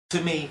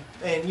to me.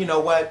 And you know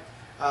what?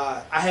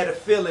 I had a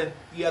feeling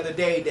the other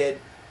day that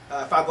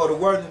if I go to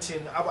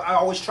Worthington, I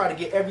always try to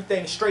get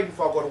everything straight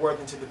before I go to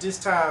Worthington. But this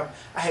time,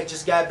 I had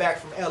just got back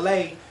from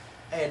LA,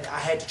 and I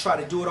had to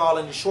try to do it all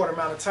in a short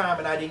amount of time,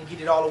 and I didn't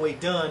get it all the way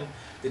done.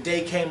 The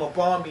day came up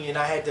on me, and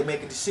I had to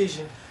make a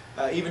decision.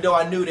 Even though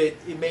I knew that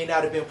it may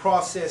not have been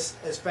processed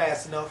as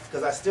fast enough,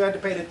 because I still had to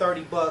pay the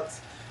 $30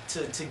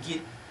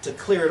 to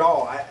clear it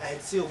all. I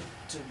had still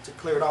to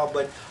clear it all,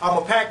 but I'm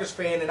a Packers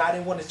fan, and I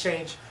didn't want to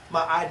change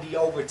my ID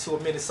over to a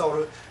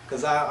Minnesota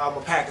because I'm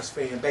a Packers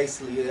fan.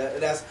 Basically,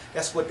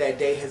 that's what that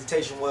day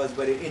hesitation was.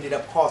 But it ended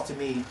up costing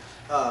me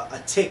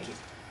a ticket.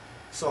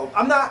 So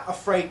I'm not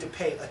afraid to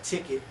pay a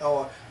ticket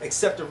or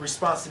accept the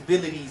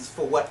responsibilities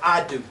for what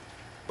I do.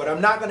 But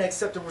I'm not going to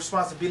accept the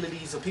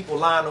responsibilities of people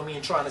lying on me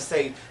and trying to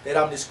say that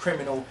I'm this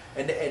criminal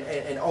and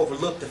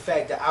overlook the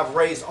fact that I've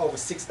raised over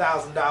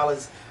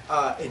 $6,000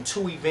 in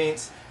 2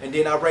 events, and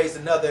then I raised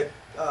another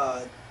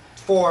 $4,000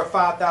 or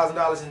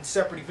 $5,000 in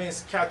separate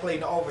events,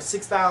 calculating over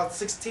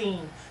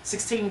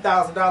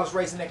 $16,000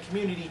 raised in that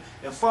community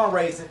and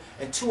fundraising,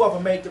 and 2 of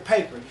them made the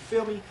paper. You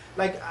feel me?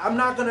 Like, I'm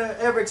not going to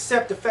ever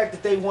accept the fact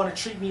that they want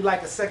to treat me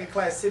like a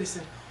second-class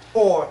citizen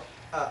or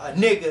a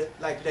nigga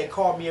like they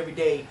called me every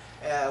day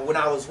when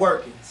I was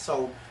working.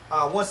 So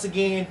once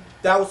again,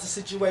 that was the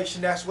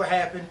situation. That's what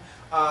happened.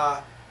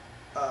 I'm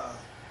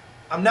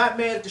not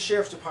mad at the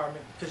sheriff's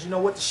department, because you know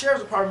what, the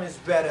sheriff's department is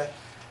better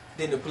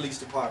than the police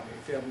department.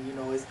 You feel me? You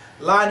know,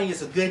 Lonnie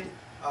is a good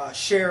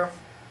sheriff.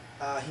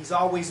 He's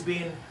always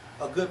been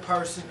a good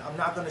person. I'm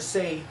not going to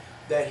say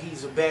that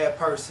he's a bad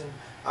person.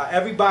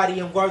 Everybody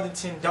in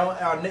Worthington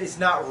is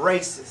not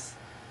racist.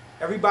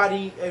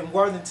 Everybody in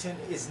Worthington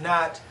is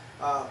not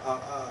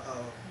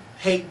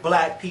hate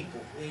black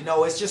people. You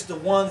know, it's just the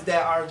ones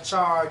that are in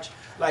charge,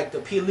 like the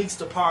police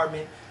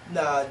department.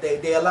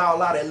 They allow a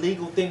lot of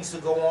illegal things to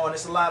go on.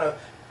 It's a lot of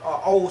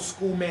old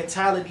school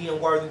mentality in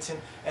Worthington,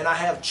 and I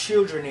have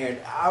children there.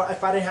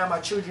 If I didn't have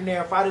my children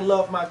there, if I didn't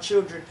love my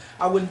children,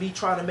 I wouldn't be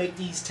trying to make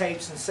these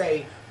tapes and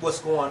say what's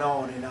going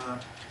on.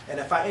 And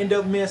if I end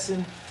up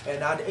missing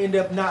and I end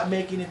up not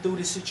making it through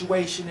this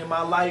situation, and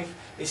my life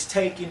is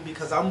taken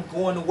because I'm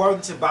going to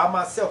Worthington by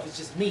myself, it's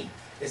just me.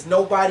 It's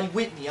nobody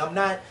with me. I'm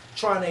not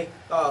trying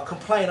to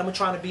complain. I'm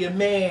trying to be a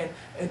man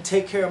and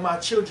take care of my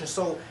children.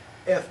 So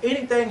if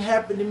anything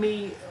happened to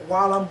me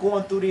while I'm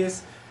going through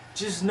this,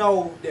 just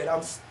know that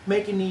I'm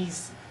making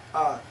these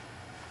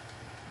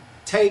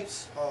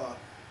tapes, or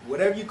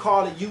whatever you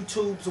call it,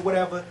 YouTubes or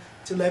whatever,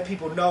 to let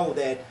people know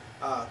that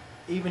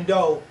even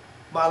though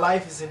my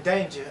life is in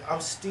danger, I'm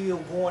still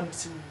going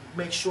to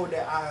make sure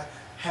that I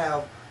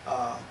have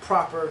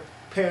proper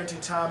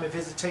parenting time and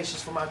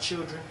visitations for my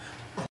children.